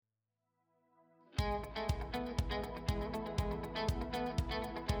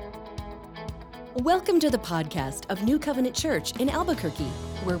Welcome to the podcast of New Covenant Church in Albuquerque,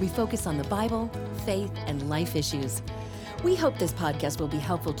 where we focus on the Bible, faith, and life issues. We hope this podcast will be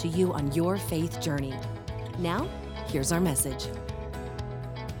helpful to you on your faith journey. Now, here's our message.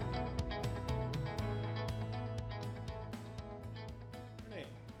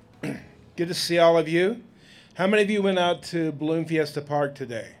 Good to see all of you. How many of you went out to Balloon Fiesta Park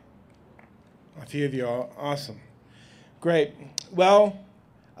today? A few of you. Awesome. Great. Well,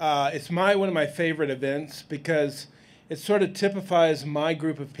 it's one of my favorite events because it sort of typifies my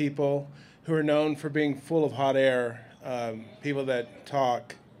group of people who are known for being full of hot air, people that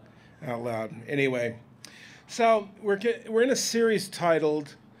talk out loud. Anyway, so we're in a series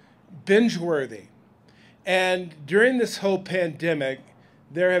titled Binge-Worthy. And during this whole pandemic,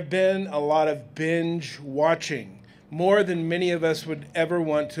 there have been a lot of binge watching, more than many of us would ever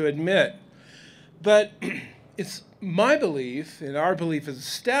want to admit. But it's my belief, and our belief as a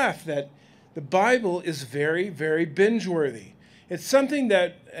staff, that the Bible is very, very binge-worthy. It's something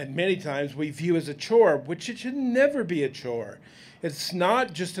that, at many times, we view as a chore, which it should never be a chore. It's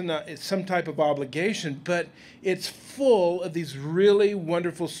not just it's some type of obligation, but it's full of these really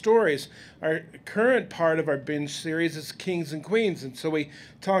wonderful stories. Our current part of our binge series is Kings and Queens, and so we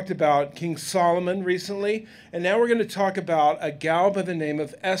talked about King Solomon recently, and now we're going to talk about a gal by the name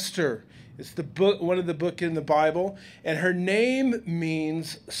of Esther. It's one of the books in the Bible, and her name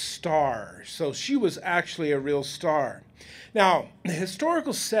means star. So she was actually a real star. Now, the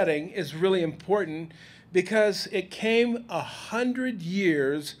historical setting is really important because it came 100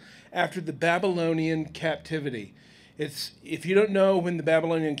 years after the Babylonian captivity. If you don't know when the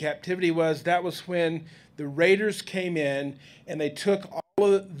Babylonian captivity was, that was when the raiders came in and they took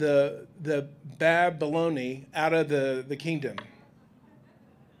all of the Babyloni out of the kingdom.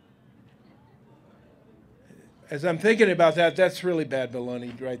 As I'm thinking about that, that's really bad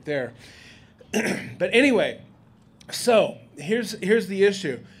baloney right there. But anyway, so here's the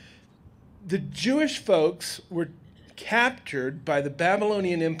issue. The Jewish folks were captured by the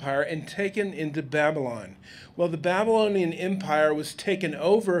Babylonian Empire and taken into Babylon. Well, the Babylonian Empire was taken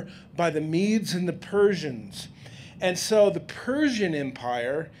over by the Medes and the Persians. And so the Persian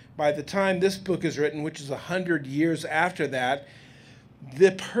Empire, by the time this book is written, which is 100 years after that,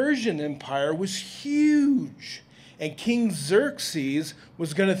 the Persian Empire was huge, and King Xerxes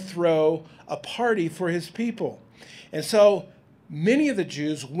was going to throw a party for his people. And so many of the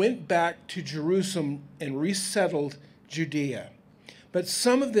Jews went back to Jerusalem and resettled Judea. But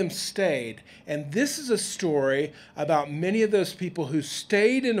some of them stayed, and this is a story about many of those people who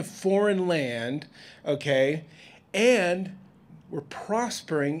stayed in a foreign land, okay, and were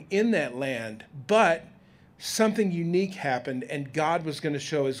prospering in that land, but something unique happened, and God was going to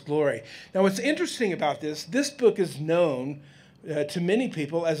show his glory. Now, what's interesting about this book is known to many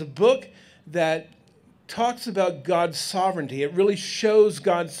people as a book that talks about God's sovereignty. It really shows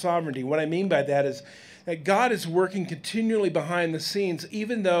God's sovereignty. What I mean by that is that God is working continually behind the scenes,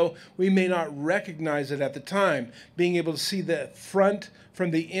 even though we may not recognize it at the time. Being able to see the front from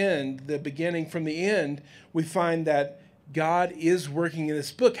the end, the beginning from the end, we find that God is working in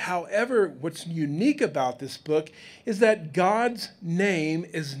this book. However, what's unique about this book is that God's name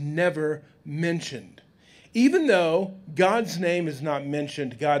is never mentioned. Even though God's name is not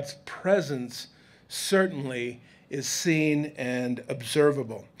mentioned, God's presence certainly is seen and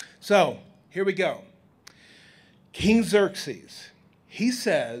observable. So, here we go. King Xerxes, he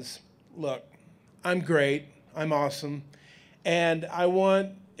says, look, I'm great, I'm awesome, and I want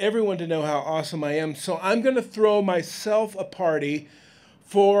everyone to know how awesome I am. So I'm going to throw myself a party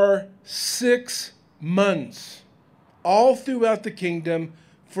for 6 months, all throughout the kingdom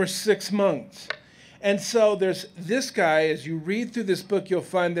for 6 months. And so there's this guy, as you read through this book, you'll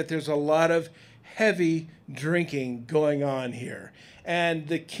find that there's a lot of heavy drinking going on here. And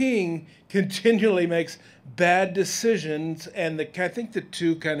the king continually makes bad decisions, and I think the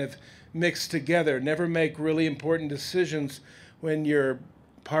two kind of mix together. Never make really important decisions when you're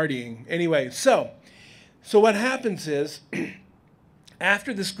partying. Anyway, so what happens is,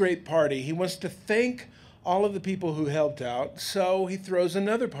 after this great party, he wants to thank all of the people who helped out, so he throws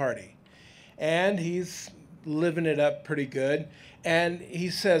another party. And he's living it up pretty good. And he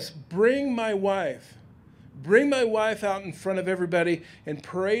says, bring my wife out in front of everybody and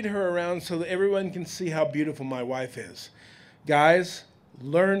parade her around so that everyone can see how beautiful my wife is. Guys,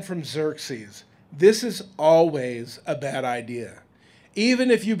 learn from Xerxes. This is always a bad idea.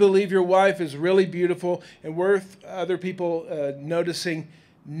 Even if you believe your wife is really beautiful and worth other people noticing,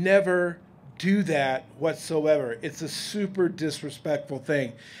 never do that whatsoever. It's a super disrespectful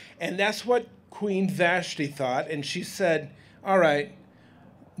thing. And that's what Queen Vashti thought. And she said, all right,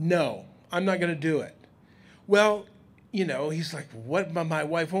 no, I'm not going to do it. Well, he's like, what? My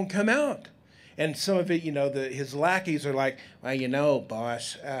wife won't come out. And some of it, his lackeys are like, well,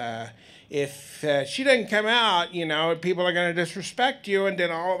 boss, if she doesn't come out, people are going to disrespect you, and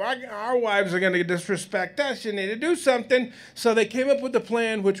then all of our wives are going to disrespect us. You need to do something. So they came up with a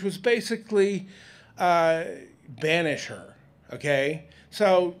plan, which was basically banish her, okay?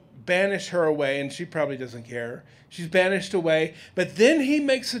 So banish her away, and she probably doesn't care. She's banished away. But then he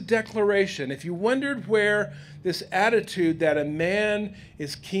makes a declaration. If you wondered where this attitude that a man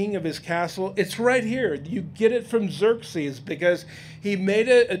is king of his castle, it's right here. You get it from Xerxes, because he made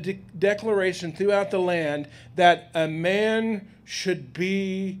a declaration throughout the land that a man should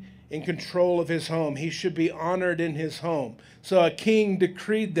be in control of his home. He should be honored in his home. So a king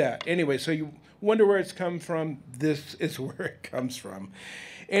decreed that. Anyway, so you wonder where it's come from. This is where it comes from.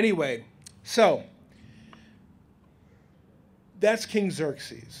 Anyway, so that's King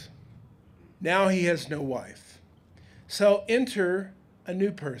Xerxes. Now he has no wife. So enter a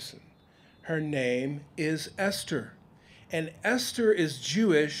new person. Her name is Esther. And Esther is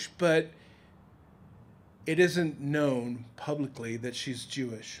Jewish, but it isn't known publicly that she's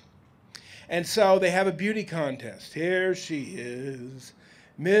Jewish. And so they have a beauty contest. Here she is,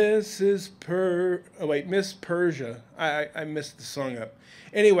 Miss Persia. I messed the song up.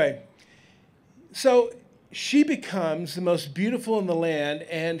 Anyway, so she becomes the most beautiful in the land,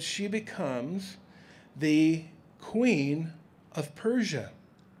 and she becomes the queen of Persia.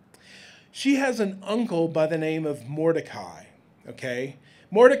 She has an uncle by the name of Mordecai, okay?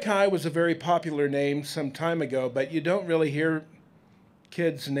 Mordecai was a very popular name some time ago, but you don't really hear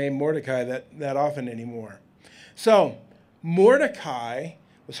kids named Mordecai that often anymore. So Mordecai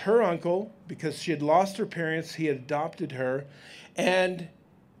was her uncle because she had lost her parents. He had adopted her, and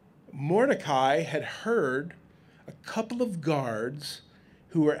Mordecai had heard a couple of guards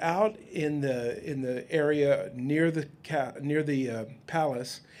who were out in the area near the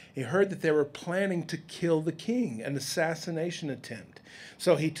palace. He heard that they were planning to kill the king, an assassination attempt.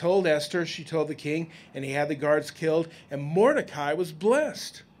 So he told Esther, she told the king, and he had the guards killed, and Mordecai was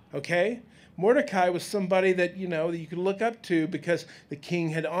blessed, okay? Mordecai was somebody that, that you could look up to because the king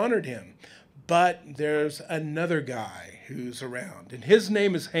had honored him. But there's another guy who's around, and his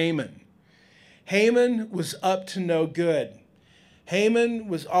name is Haman. Haman was up to no good. Haman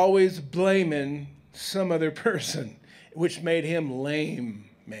was always blaming some other person, which made him lame,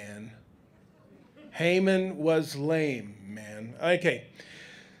 man. Haman was lame, man. Okay,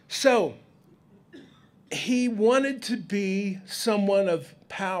 so he wanted to be someone of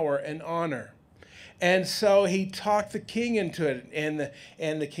power and honor. And so he talked the king into it,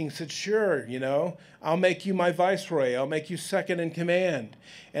 and the king said, sure, I'll make you my viceroy. I'll make you second in command.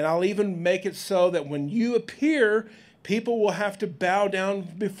 And I'll even make it so that when you appear, people will have to bow down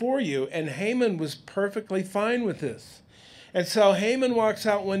before you. And Haman was perfectly fine with this. And so Haman walks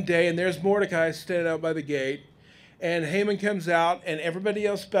out one day, and there's Mordecai standing out by the gate. And Haman comes out, and everybody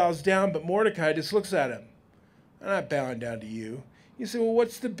else bows down, but Mordecai just looks at him. I'm not bowing down to you. You say, well,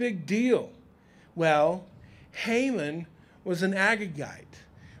 what's the big deal? Well, Haman was an Agagite,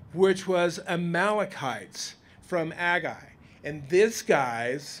 which was Amalekites from Agag. And these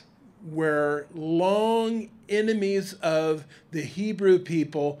guys were long enemies of the Hebrew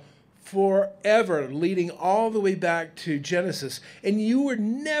people forever, leading all the way back to Genesis. And you would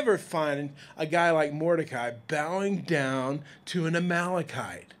never find a guy like Mordecai bowing down to an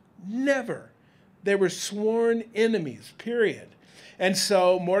Amalekite. Never. They were sworn enemies, period. And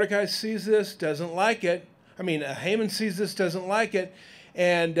so Mordecai sees this, doesn't like it. Haman sees this, doesn't like it.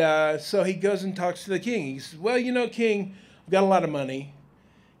 And so he goes and talks to the king. He says, well, king, I've got a lot of money.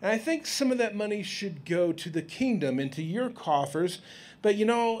 And I think some of that money should go to the kingdom, into your coffers. But,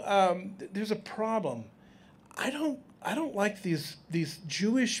 there's a problem. I don't like these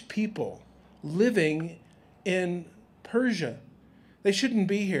Jewish people living in Persia. They shouldn't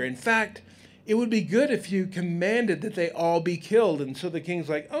be here. In fact, it would be good if you commanded that they all be killed. And so the king's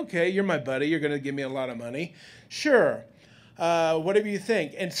like, okay, you're my buddy. You're going to give me a lot of money. Sure. Whatever you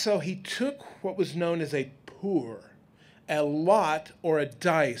think. And so he took what was known as a pur, a lot or a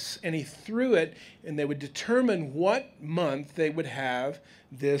dice, and he threw it, and they would determine what month they would have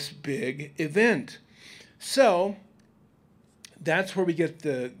this big event. So that's where we get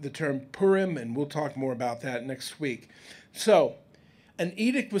the term Purim, and we'll talk more about that next week. So an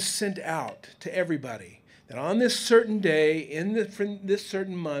edict was sent out to everybody that on this certain day, in this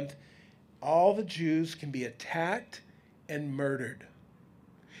certain month, all the Jews can be attacked and murdered.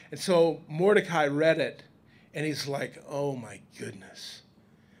 And so Mordecai read it, and he's like, oh my goodness.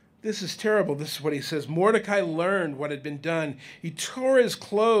 This is terrible. This is what he says. Mordecai learned what had been done. He tore his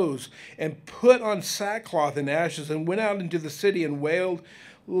clothes and put on sackcloth and ashes and went out into the city and wailed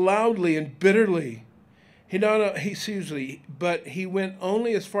loudly and bitterly. But he went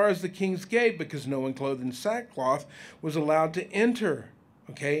only as far as the king's gate because no one clothed in sackcloth was allowed to enter.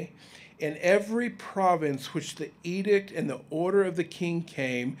 Okay? In every province which the edict and the order of the king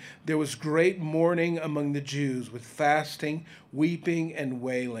came, there was great mourning among the Jews with fasting, weeping, and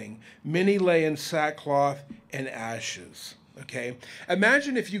wailing. Many lay in sackcloth and ashes. Okay?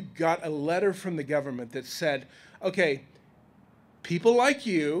 Imagine if you got a letter from the government that said, okay, people like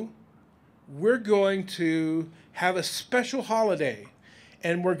you, we're going to have a special holiday,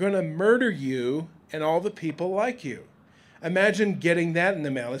 and we're going to murder you and all the people like you. Imagine getting that in the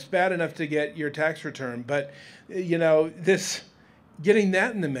mail. It's bad enough to get your tax return, but, getting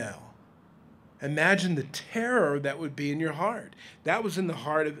that in the mail. Imagine the terror that would be in your heart. That was in the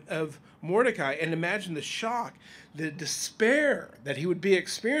heart of Mordecai. And imagine the shock, the despair that he would be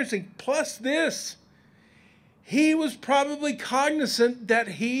experiencing. Plus this, he was probably cognizant that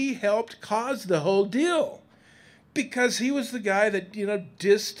he helped cause the whole deal because he was the guy that,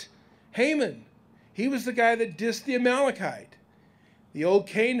 dissed Haman. He was the guy that dissed the Amalekite, the old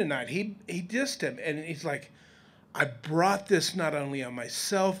Canaanite. He dissed him. And he's like, I brought this not only on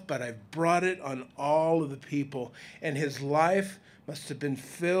myself, but I've brought it on all of the people. And his life must have been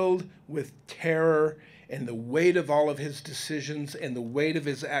filled with terror, and the weight of all of his decisions and the weight of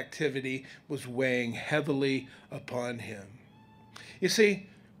his activity was weighing heavily upon him. You see,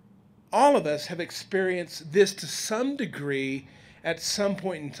 all of us have experienced this to some degree at some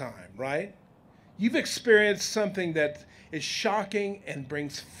point in time, right? You've experienced something that is shocking and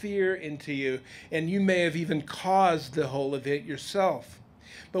brings fear into you, and you may have even caused the whole event yourself.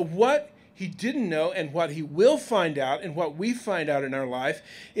 But what he didn't know, and what he will find out, and what we find out in our life,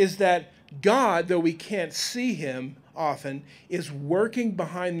 is that God, though we can't see him often, is working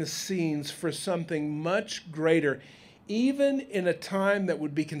behind the scenes for something much greater, even in a time that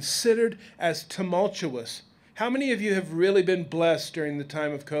would be considered as tumultuous. How many of you have really been blessed during the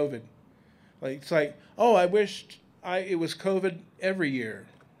time of COVID? It's like, oh, I wished it was COVID every year,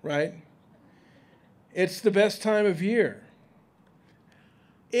 right? It's the best time of year.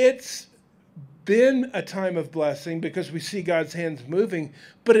 It's been a time of blessing because we see God's hands moving,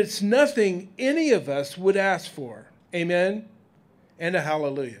 but it's nothing any of us would ask for. Amen? And a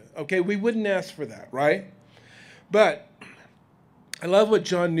hallelujah. Okay, we wouldn't ask for that, right? But I love what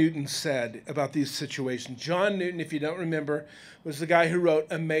John Newton said about these situations. John Newton, if you don't remember, was the guy who wrote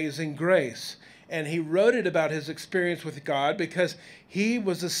Amazing Grace. And he wrote it about his experience with God because he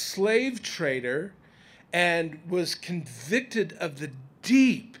was a slave trader and was convicted of the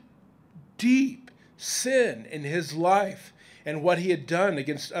deep, deep sin in his life and what he had done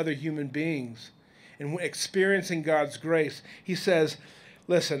against other human beings. And experiencing God's grace, he says,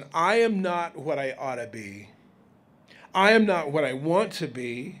 listen, I am not what I ought to be. I am not what I want to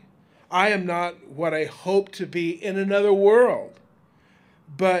be. I am not what I hope to be in another world.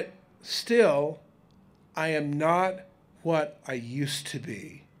 But still, I am not what I used to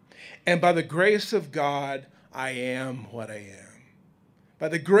be. And by the grace of God, I am what I am. By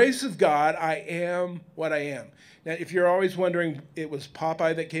the grace of God, I am what I am. Now, if you're always wondering, it was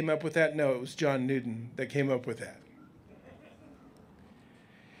Popeye that came up with that? No, it was John Newton that came up with that.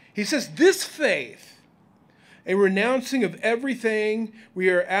 He says, this faith, a renouncing of everything we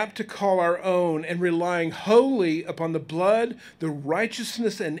are apt to call our own and relying wholly upon the blood, the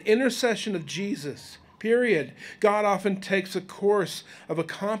righteousness, and intercession of Jesus, period. God often takes a course of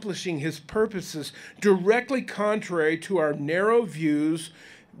accomplishing his purposes directly contrary to our narrow views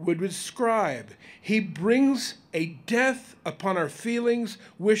would describe. He brings a death upon our feelings,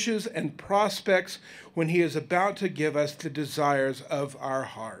 wishes, and prospects when he is about to give us the desires of our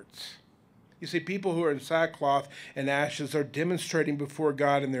hearts. You see, people who are in sackcloth and ashes are demonstrating before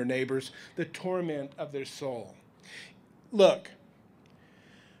God and their neighbors the torment of their soul. Look,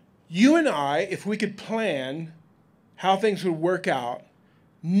 you and I, if we could plan how things would work out,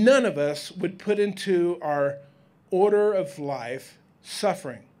 none of us would put into our order of life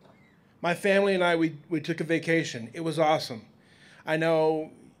suffering. My family and I, we took a vacation. It was awesome. I know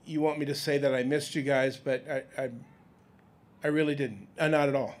you want me to say that I missed you guys, but I really didn't. Not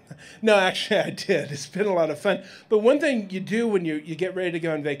at all. No, actually, I did. It's been a lot of fun. But one thing you do when you get ready to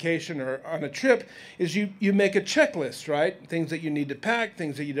go on vacation or on a trip is you make a checklist, right? Things that you need to pack,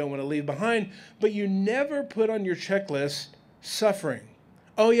 things that you don't want to leave behind. But you never put on your checklist suffering.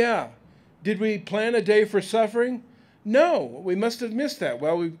 Oh, yeah. Did we plan a day for suffering? No, we must have missed that.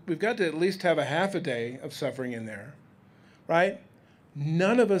 Well, we've got to at least have a half a day of suffering in there, right?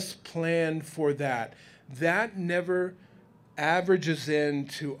 None of us planned for that. That never averages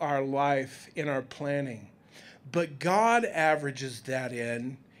into our life in our planning. But God averages that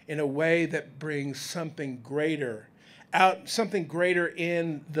in a way that brings something greater out, something greater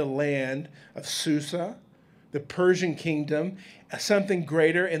in the land of Susa, the Persian kingdom, something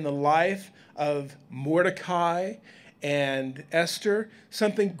greater in the life of Mordecai and Esther,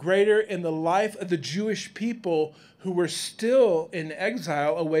 something greater in the life of the Jewish people who were still in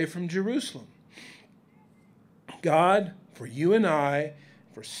exile away from Jerusalem. God, for you and I,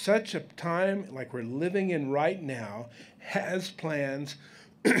 for such a time like we're living in right now, has plans,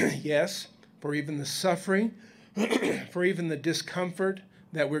 yes, for even the suffering, for even the discomfort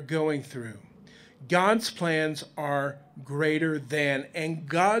that we're going through. God's plans are greater than, and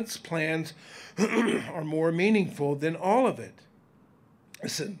God's plans are more meaningful than all of it.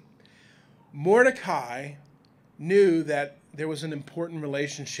 Listen, Mordecai knew that there was an important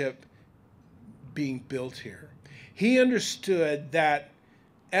relationship being built here. He understood that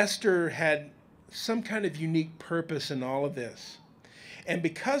Esther had some kind of unique purpose in all of this. And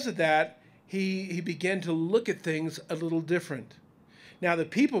because of that, he began to look at things a little different. Now, the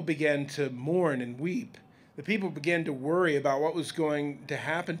people began to mourn and weep. The people began to worry about what was going to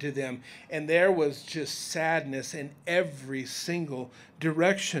happen to them. And there was just sadness in every single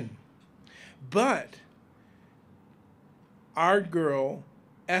direction. But our girl,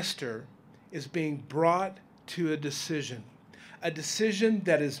 Esther, is being brought to a decision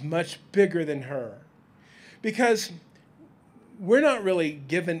that is much bigger than her. Because we're not really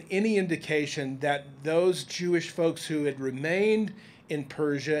given any indication that those Jewish folks who had remained in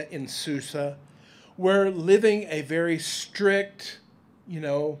Persia, in Susa, were living a very strict,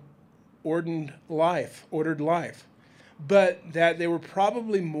 ordered life, but that they were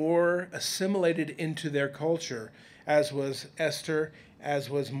probably more assimilated into their culture, as was Esther, as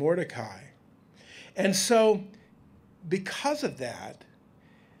was Mordecai. And so, because of that,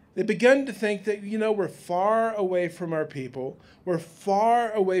 they began to think that, we're far away from our people, we're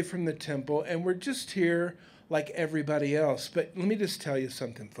far away from the temple, and we're just here like everybody else. But let me just tell you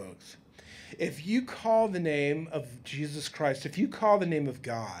something, folks. If you call the name of Jesus Christ, if you call the name of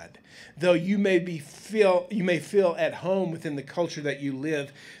God, though you may feel at home within the culture that you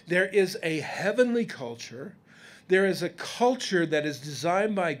live, there is a heavenly culture. There is a culture that is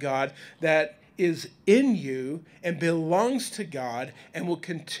designed by God that is in you and belongs to God and will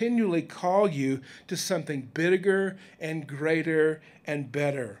continually call you to something bigger and greater and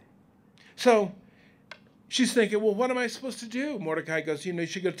better. So she's thinking, well, what am I supposed to do? Mordecai goes, you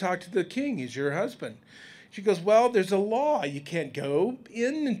should go talk to the king. He's your husband. She goes, well, there's a law. You can't go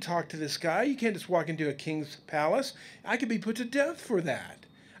in and talk to this guy. You can't just walk into a king's palace. I could be put to death for that.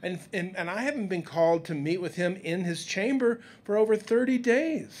 And I haven't been called to meet with him in his chamber for over 30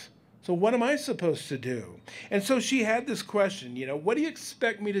 days. So what am I supposed to do? And so she had this question, what do you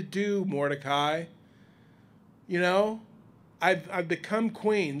expect me to do, Mordecai? I've become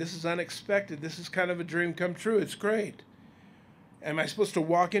queen. This is unexpected. This is kind of a dream come true. It's great. Am I supposed to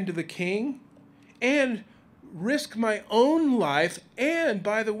walk into the king and risk my own life? And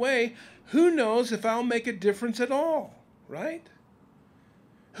by the way, who knows if I'll make a difference at all, right?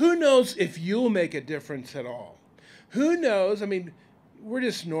 Who knows if you'll make a difference at all? Who knows? We're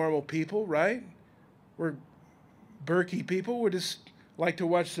just normal people, right? We're Berkey people. We just like to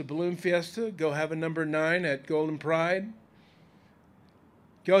watch the balloon fiesta, go have a number 9 at Golden Pride,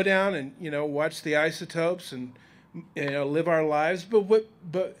 go down and, watch the isotopes and, live our lives.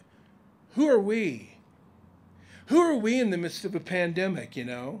 But who are we? Who are we in the midst of a pandemic,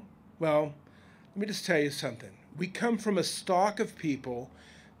 Well, let me just tell you something. We come from a stock of people,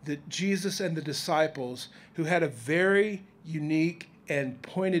 that Jesus and the disciples, who had a very unique and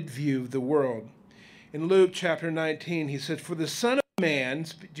pointed view of the world. In Luke chapter 19, he said, for the Son of Man,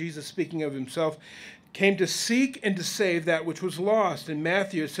 Jesus speaking of himself, came to seek and to save that which was lost. In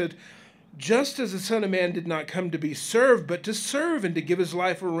Matthew, it said, just as the Son of Man did not come to be served, but to serve and to give his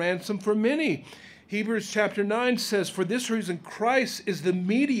life a ransom for many. Hebrews chapter 9 says, for this reason Christ is the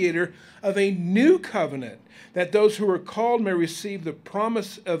mediator of a new covenant, that those who are called may receive the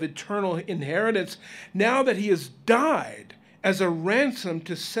promise of eternal inheritance, now that he has died as a ransom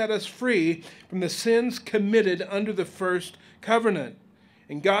to set us free from the sins committed under the first covenant.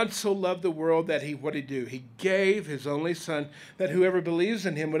 And God so loved the world that what did he do? He gave his only Son, that whoever believes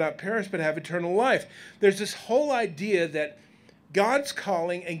in him would not perish but have eternal life. There's this whole idea that God's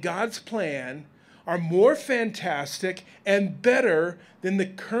calling and God's plan are more fantastic and better than the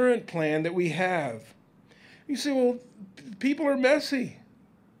current plan that we have. You say, well, people are messy.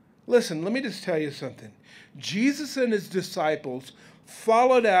 Listen, let me just tell you something. Jesus and his disciples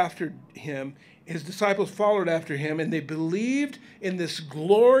followed after him. His disciples followed after him, and they believed in this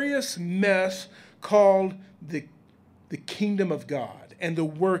glorious mess called the kingdom of God and the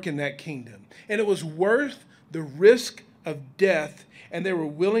work in that kingdom. And it was worth the risk of death, and they were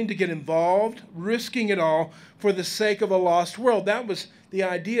willing to get involved, risking it all for the sake of a lost world. That was the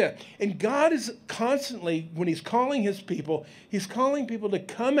idea. And God is constantly, when he's calling his people, he's calling people to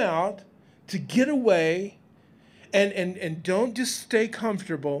come out, to get away, and don't just stay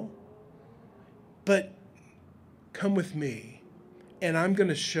comfortable, but come with me, and I'm going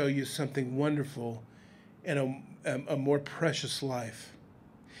to show you something wonderful and a more precious life.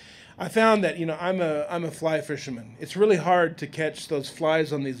 I found that, I'm a fly fisherman. It's really hard to catch those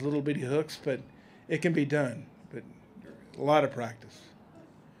flies on these little bitty hooks, but it can be done. But a lot of practice.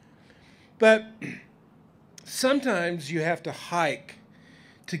 But sometimes you have to hike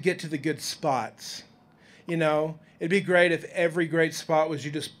to get to the good spots. It'd be great if every great spot was you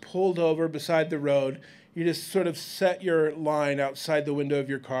just pulled over beside the road. You just sort of set your line outside the window of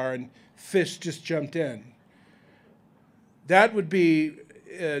your car and fish just jumped in. That would be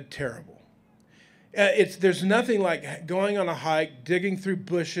terrible. There's nothing like going on a hike, digging through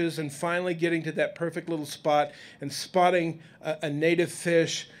bushes, and finally getting to that perfect little spot and spotting a native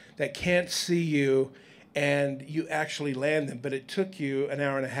fish that can't see you, and you actually land them. But it took you an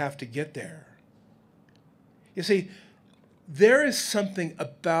hour and a half to get there. You see, there is something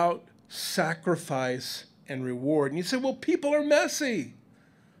about sacrifice and reward. And you say, well, people are messy.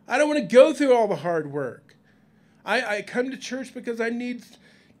 I don't want to go through all the hard work. I come to church because I need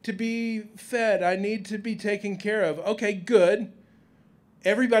to be fed. I need to be taken care of. Okay, good.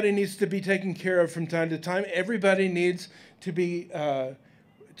 Everybody needs to be taken care of from time to time. Everybody needs to be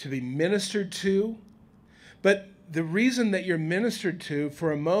ministered to. But the reason that you're ministered to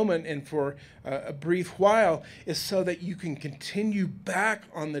for a moment and for a brief while is so that you can continue back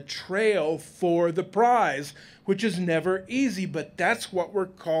on the trail for the prize, which is never easy, but that's what we're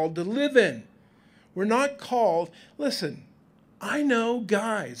called to live in. We're not called, listen, I know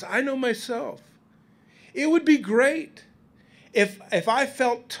guys, I know myself. It would be great if I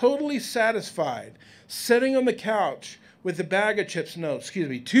felt totally satisfied sitting on the couch with a bag of chips,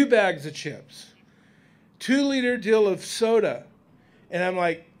 2 bags of chips, 2-liter deal of soda, and I'm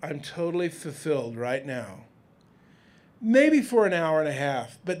like, I'm totally fulfilled right now. Maybe for an hour and a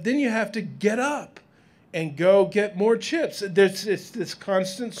half, but then you have to get up and go get more chips. It's this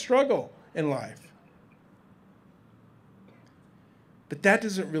constant struggle in life. But that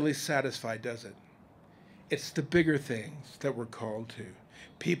doesn't really satisfy, does it? It's the bigger things that we're called to.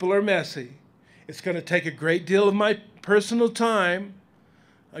 People are messy. It's going to take a great deal of my personal time.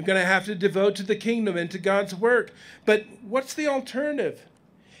 I'm going to have to devote to the kingdom and to God's work. But what's the alternative?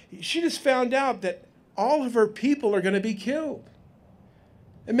 She just found out that all of her people are going to be killed.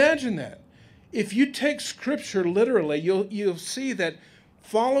 Imagine that. If you take Scripture literally, you'll see that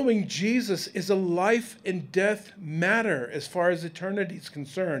following Jesus is a life and death matter as far as eternity is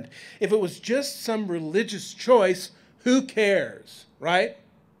concerned. If it was just some religious choice, who cares, right?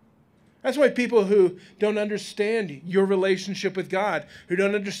 That's why people who don't understand your relationship with God, who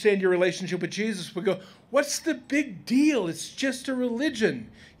don't understand your relationship with Jesus, will go, what's the big deal? It's just a religion.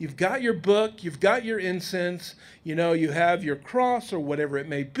 You've got your book, you've got your incense, you have your cross or whatever it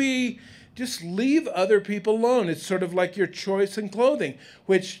may be. Just leave other people alone. It's sort of like your choice in clothing,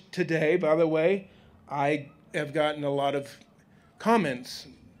 which today, by the way, I have gotten a lot of comments,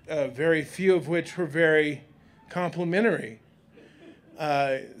 very few of which were very complimentary.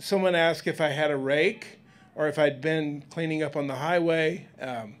 Someone asked if I had a rake or if I'd been cleaning up on the highway.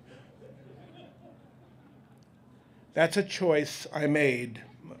 That's a choice I made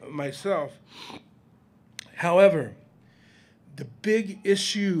myself. However, the big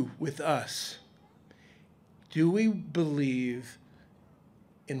issue with us, do we believe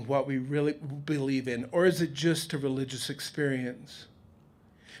in what we really believe in, or is it just a religious experience?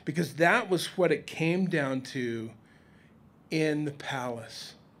 Because that was what it came down to in the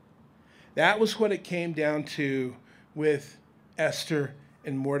palace. That was what it came down to with Esther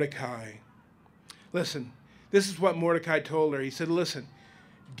and Mordecai. Listen, this is what Mordecai told her. He said, listen,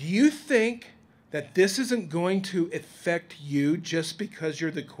 do you think that this isn't going to affect you just because you're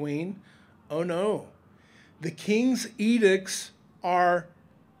the queen? Oh no. The king's edicts are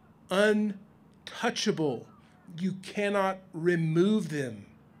untouchable. You cannot remove them.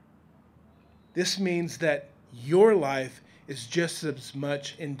 This means that your life is just as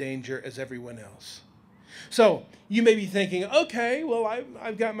much in danger as everyone else. So you may be thinking, okay, well,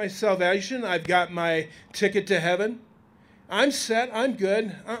 I've got my salvation. I've got my ticket to heaven. I'm set. I'm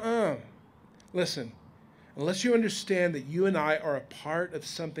good. Listen, unless you understand that you and I are a part of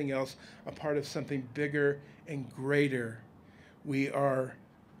something else, a part of something bigger and greater, we are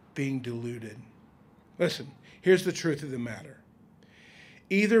being deluded. Listen, here's the truth of the matter.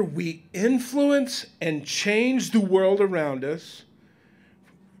 Either we influence and change the world around us,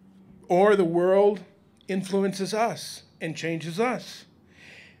 or the world influences us and changes us.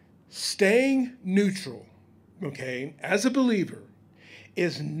 Staying neutral, okay, as a believer,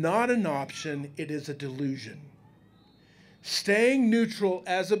 is not an option, it is a delusion. Staying neutral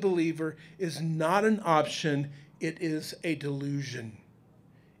as a believer is not an option, it is a delusion.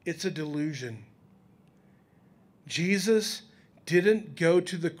 It's a delusion. Jesus didn't go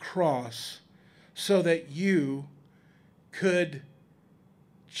to the cross so that you could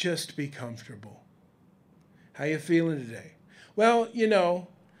just be comfortable. How you feeling today? Well,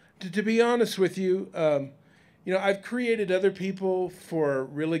 to be honest with you, I've created other people for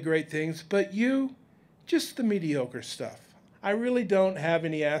really great things, but you, just the mediocre stuff. I really don't have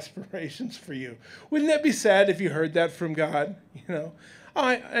any aspirations for you. Wouldn't that be sad if you heard that from God?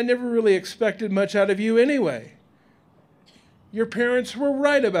 I never really expected much out of you anyway. Your parents were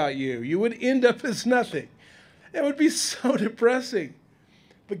right about you. You would end up as nothing. It would be so depressing.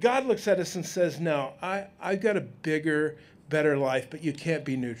 But God looks at us and says, no, I've got a bigger, better life, but you can't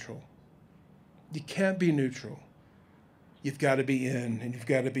be neutral. You can't be neutral. You've got to be in, and you've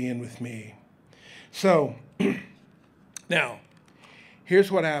got to be in with me. So, now, here's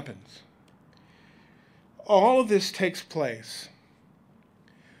what happens. All of this takes place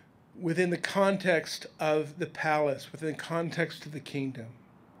within the context of the palace, within the context of the kingdom.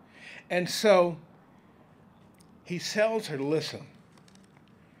 And so, he tells her, listen,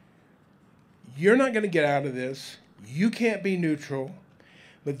 you're not going to get out of this. You can't be neutral.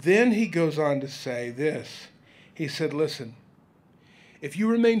 But then he goes on to say this. He said, listen, if you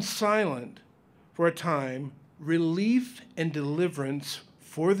remain silent for a time, relief and deliverance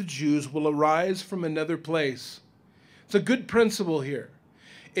for the Jews will arise from another place. It's a good principle here.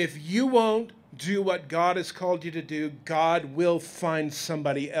 If you won't do what God has called you to do, God will find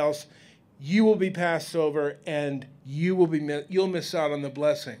somebody else. You will be passed over, and you'll miss out on the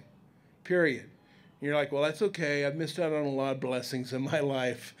blessing. Period. You're like, well, that's okay. I've missed out on a lot of blessings in my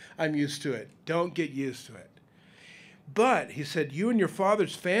life. I'm used to it. Don't get used to it. But, he said, you and your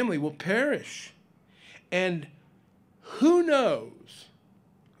father's family will perish. And who knows,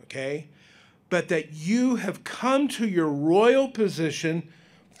 okay, but that you have come to your royal position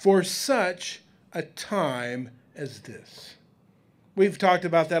for such a time as this. We've talked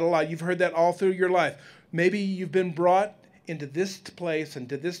about that a lot. You've heard that all through your life. Maybe you've been brought into this place and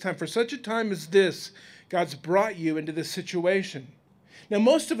to this time. For such a time as this, God's brought you into this situation. Now,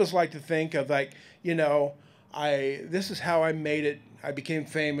 most of us like to think of this is how I made it. I became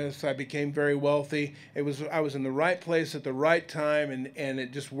famous. I became very wealthy. I was in the right place at the right time, and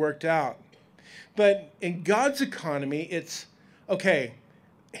it just worked out. But in God's economy, it's, okay,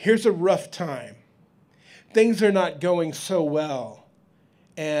 here's a rough time. Things are not going so well.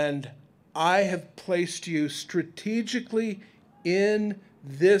 And I have placed you strategically in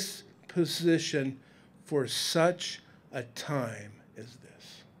this position for such a time as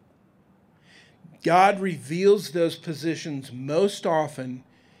this. God reveals those positions most often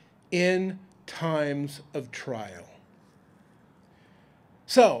in times of trial.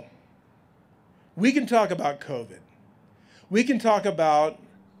 So, we can talk about COVID. We can talk about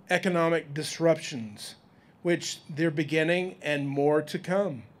economic disruptions, which they're beginning and more to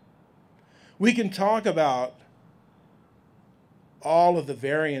come. We can talk about all of the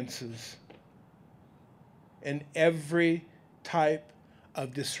variances and every type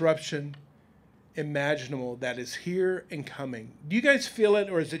of disruption imaginable that is here and coming. Do you guys feel it,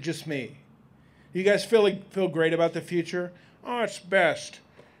 or is it just me? Do you guys feel great about the future? Oh, it's best.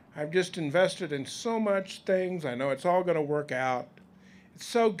 I've just invested in so much things. I know it's all going to work out. It's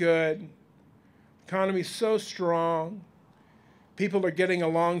so good. Economy's so strong. People are getting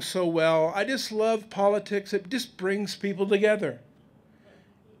along so well. I just love politics. It just brings people together.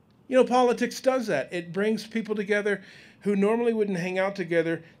 Politics does that. It brings people together who normally wouldn't hang out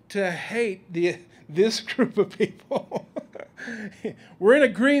together to hate this group of people. We're in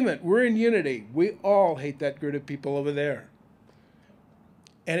agreement. We're in unity. We all hate that group of people over there.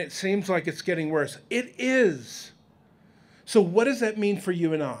 And it seems like it's getting worse. It is. So what does that mean for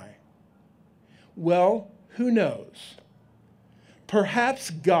you and I? Well, who knows?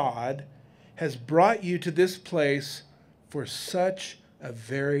 Perhaps God has brought you to this place for such a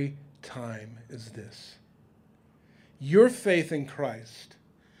very time as this. your faith in Christ,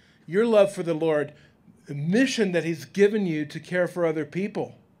 your love for the Lord, the mission that he's given you to care for other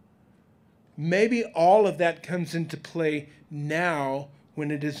people. Maybe all of that comes into play now when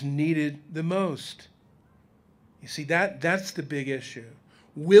it is needed the most. You see, that's the big issue.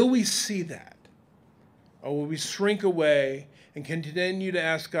 Will we see that? Or will we shrink away and continue to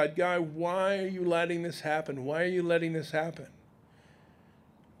ask God, God, why are you letting this happen? Why are you letting this happen?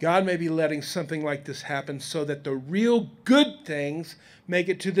 God may be letting something like this happen so that the real good things make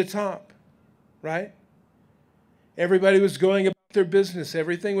it to the top, right? Everybody was going about their business.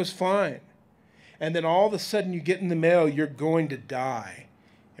 Everything was fine. And then all of a sudden you get in the mail, you're going to die,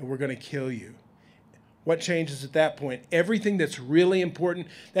 and we're going to kill you. What changes at that point? Everything that's really important,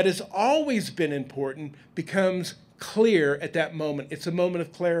 that has always been important, becomes clear at that moment. It's a moment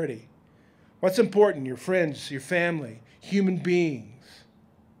of clarity. What's important? Your friends, your family, human beings.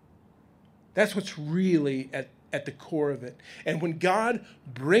 That's what's really at the core of it. And when God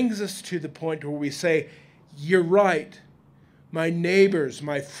brings us to the point where we say, you're right, my neighbors,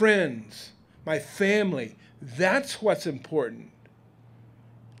 my friends, my family, that's what's important.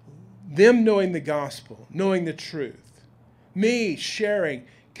 Them knowing the gospel, knowing the truth. Me sharing,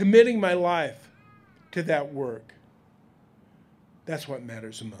 committing my life to that work. That's what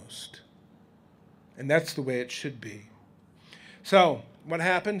matters the most. And that's the way it should be. So, what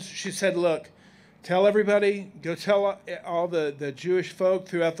happens? She said, look, tell everybody, go tell all the Jewish folk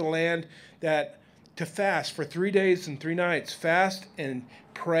throughout the land that to fast for 3 days and 3 nights. Fast and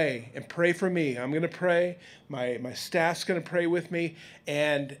pray for me. I'm going to pray. My staff's going to pray with me.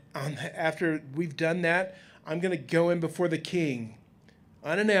 And after we've done that, I'm going to go in before the king,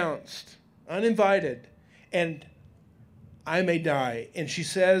 unannounced, uninvited, and I may die. And she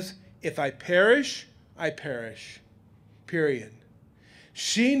says, if I perish, I perish. Period.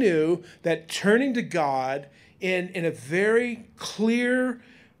 She knew that turning to God in a very clear,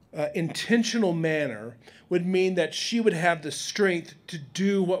 intentional manner would mean that she would have the strength to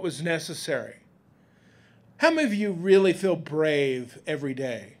do what was necessary. How many of you really feel brave every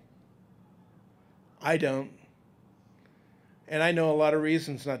day? I don't. And I know a lot of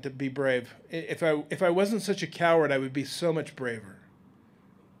reasons not to be brave. If I wasn't such a coward, I would be so much braver.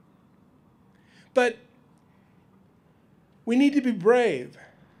 But we need to be brave.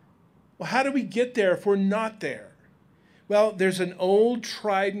 Well, how do we get there if we're not there? Well, there's an old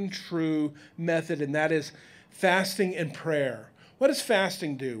tried and true method, and that is fasting and prayer. What does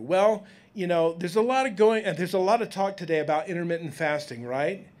fasting do? Well, there's a lot of talk today about intermittent fasting,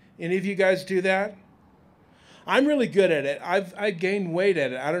 right? Any of you guys do that? I'm really good at it. I've gained weight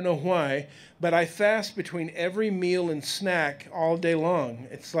at it. I don't know why, but I fast between every meal and snack all day long.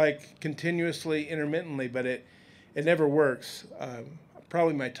 It's like continuously, intermittently, but it never works.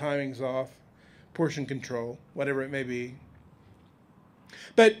 Probably my timing's off, portion control, whatever it may be.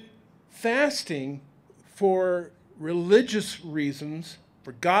 But fasting for religious reasons,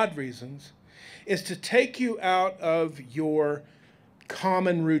 for God reasons, is to take you out of your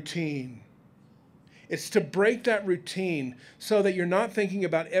common routine. It's to break that routine so that you're not thinking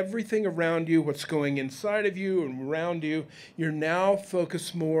about everything around you, what's going inside of you and around you. You're now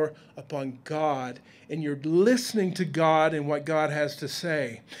focused more upon God, and you're listening to God and what God has to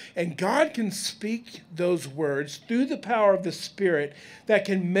say. And God can speak those words through the power of the Spirit that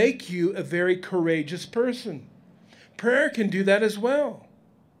can make you a very courageous person. Prayer can do that as well.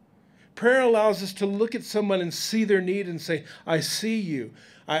 Prayer allows us to look at someone and see their need and say, I see you.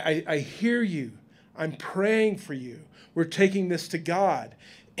 I hear you. I'm praying for you. We're taking this to God.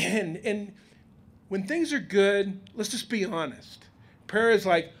 And when things are good, let's just be honest. Prayer is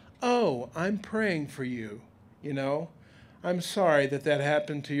like, oh, I'm praying for you. I'm sorry that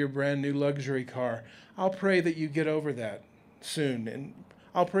happened to your brand new luxury car. I'll pray that you get over that soon. And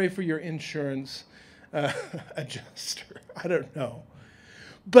I'll pray for your insurance adjuster. I don't know.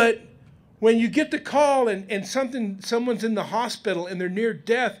 But when you get the call and someone's in the hospital and they're near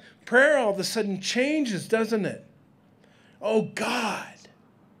death, prayer all of a sudden changes, doesn't it? Oh, God.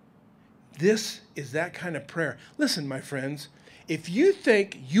 This is that kind of prayer. Listen, my friends, if you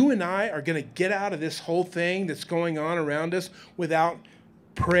think you and I are going to get out of this whole thing that's going on around us without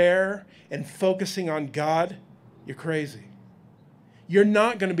prayer and focusing on God, you're crazy. You're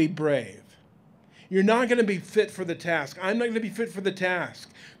not going to be brave. You're not going to be fit for the task. I'm not going to be fit for the task.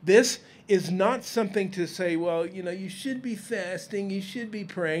 This is not something to say, well, you should be fasting, you should be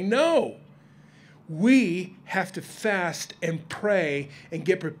praying. No. We have to fast and pray and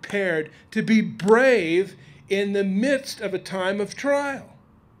get prepared to be brave in the midst of a time of trial.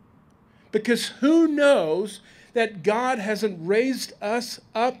 Because who knows that God hasn't raised us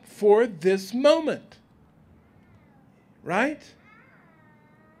up for this moment? Right?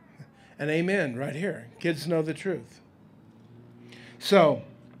 And amen right here. Kids know the truth. So,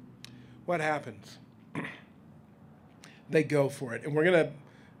 what happens? They go for it. And we're going to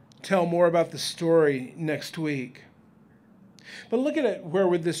tell more about the story next week. But look at it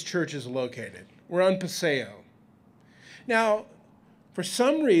where this church is located. We're on Paseo. Now, for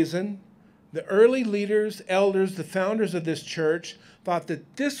some reason, the early leaders, elders, the founders of this church thought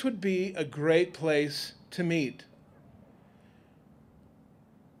that this would be a great place to meet.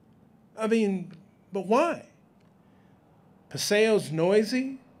 I mean, but why? Paseo's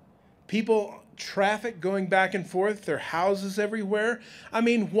noisy. Traffic going back and forth. There are houses everywhere. I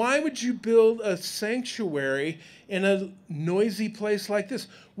mean, why would you build a sanctuary in a noisy place like this?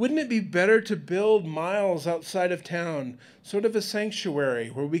 Wouldn't it be better to build miles outside of town, sort of a sanctuary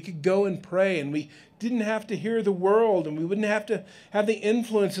where we could go and pray and we didn't have to hear the world and we wouldn't have to have the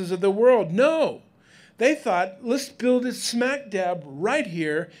influences of the world? No. They thought, let's build it smack dab right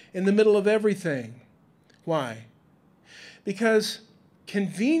here in the middle of everything. Why? Because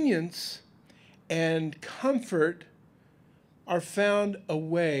convenience and comfort are found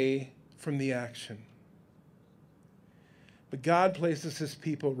away from the action. But God places his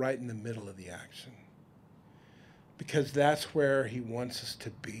people right in the middle of the action because that's where he wants us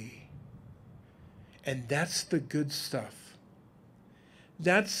to be. And that's the good stuff.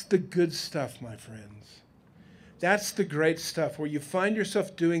 That's the good stuff, my friends. That's the great stuff where you find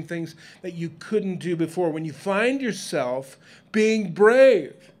yourself doing things that you couldn't do before. When you find yourself being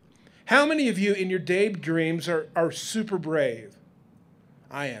brave. How many of you in your daydreams are super brave?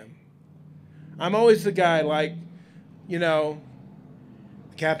 I am. I'm always the guy like, the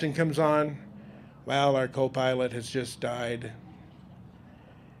captain comes on, well, our co-pilot has just died.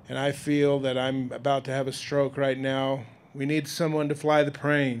 And I feel that I'm about to have a stroke right now. We need someone to fly the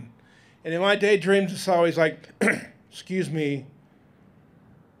plane. And in my daydreams, it's always like, excuse me,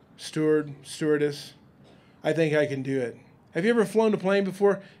 stewardess, I think I can do it. Have you ever flown a plane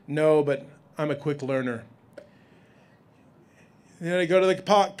before? No, but I'm a quick learner. And then I go to the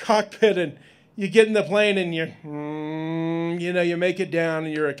cockpit and you get in the plane and you make it down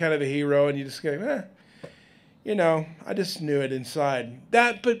and you're a kind of a hero and you just go, I just knew it inside.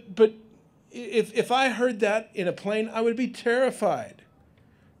 But if I heard that in a plane, I would be terrified.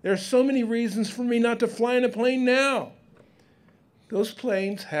 There are so many reasons for me not to fly in a plane now. Those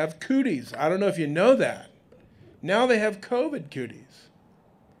planes have cooties. I don't know if you know that. Now they have COVID cooties.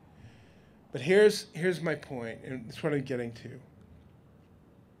 But here's my point, and that's what I'm getting to.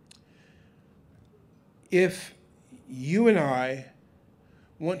 If you and I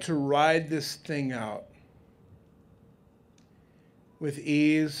want to ride this thing out with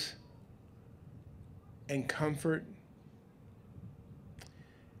ease and comfort,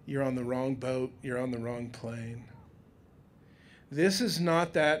 you're on the wrong boat, you're on the wrong plane. This is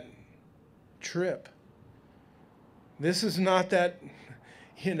not that trip. This is not that,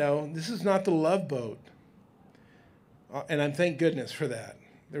 this is not the Love Boat. And I'm thank goodness for that.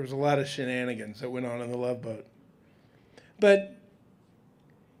 There was a lot of shenanigans that went on in the Love Boat. But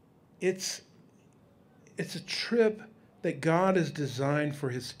it's a trip that God has designed for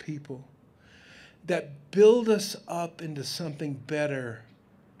his people that build us up into something better.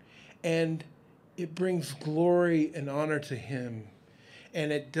 And it brings glory and honor to him.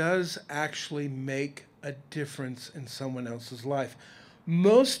 And it does actually make a difference in someone else's life.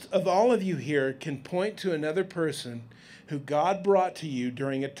 Most of all of you here can point to another person who God brought to you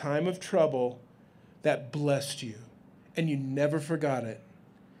during a time of trouble that blessed you, and you never forgot it,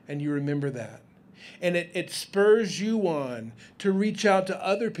 and you remember that. And it spurs you on to reach out to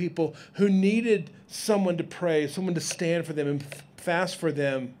other people who needed someone to pray, someone to stand for them and fast for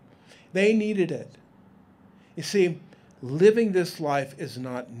them. They needed it. You see, living this life is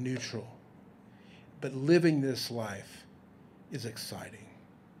not neutral. But living this life is exciting.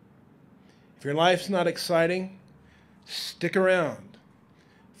 If your life's not exciting, stick around.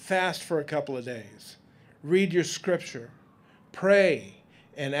 Fast for a couple of days. Read your scripture. Pray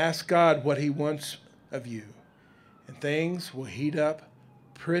and ask God what he wants of you. And things will heat up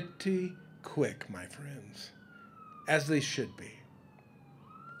pretty quick, my friends, as they should be.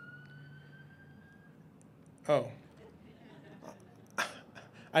 Oh.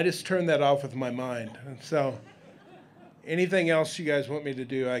 I just turned that off with my mind. And so anything else you guys want me to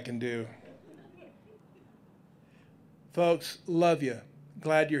do, I can do. Folks, love you.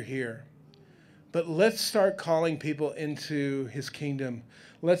 Glad you're here. But let's start calling people into his kingdom.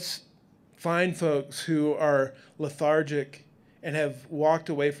 Let's find folks who are lethargic and have walked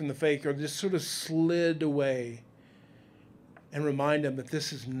away from the faith or just sort of slid away and remind them that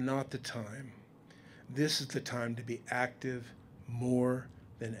this is not the time. this is the time to be active more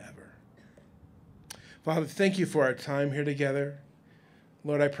than ever. Father, thank you for our time here together.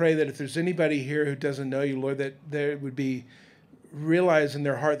 Lord, I pray that if there's anybody here who doesn't know you, Lord, that there would be realize in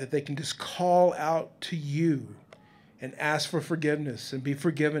their heart that they can just call out to you and ask for forgiveness and be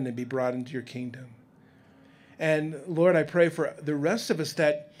forgiven and be brought into your kingdom. And Lord, I pray for the rest of us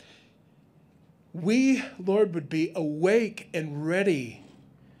that we, Lord, would be awake and ready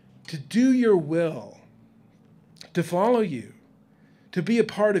to do your will, to follow you, to be a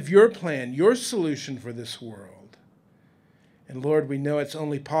part of your plan, your solution for this world. And Lord, we know it's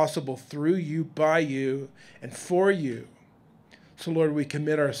only possible through you, by you, and for you. So Lord, we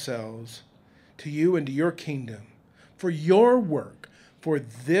commit ourselves to you and to your kingdom, for your work, for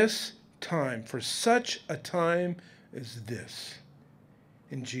this time, for such a time as this.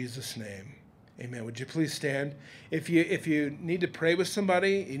 In Jesus' name, amen. Would you please stand? If you need to pray with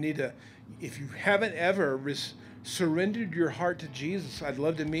somebody, if you haven't ever surrendered your heart to Jesus, I'd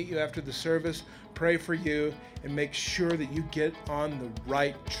love to meet you after the service, pray for you, and make sure that you get on the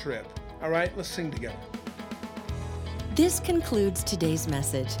right trip. All right, let's sing together. This concludes today's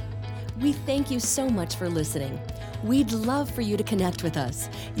message. We thank you so much for listening. We'd love for you to connect with us.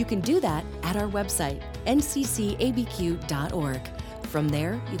 You can do that at our website, nccabq.org. From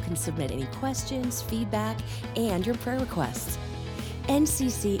there, you can submit any questions, feedback, and your prayer requests.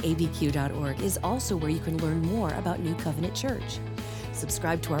 nccabq.org is also where you can learn more about New Covenant Church.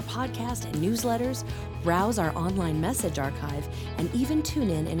 Subscribe to our podcast and newsletters, browse our online message archive, and even tune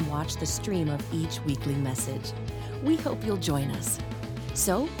in and watch the stream of each weekly message. We hope you'll join us.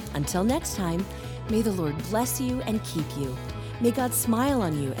 So, until next time, may the Lord bless you and keep you. May God smile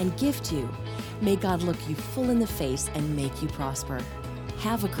on you and gift you. May God look you full in the face and make you prosper.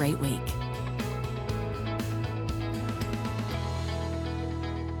 Have a great week.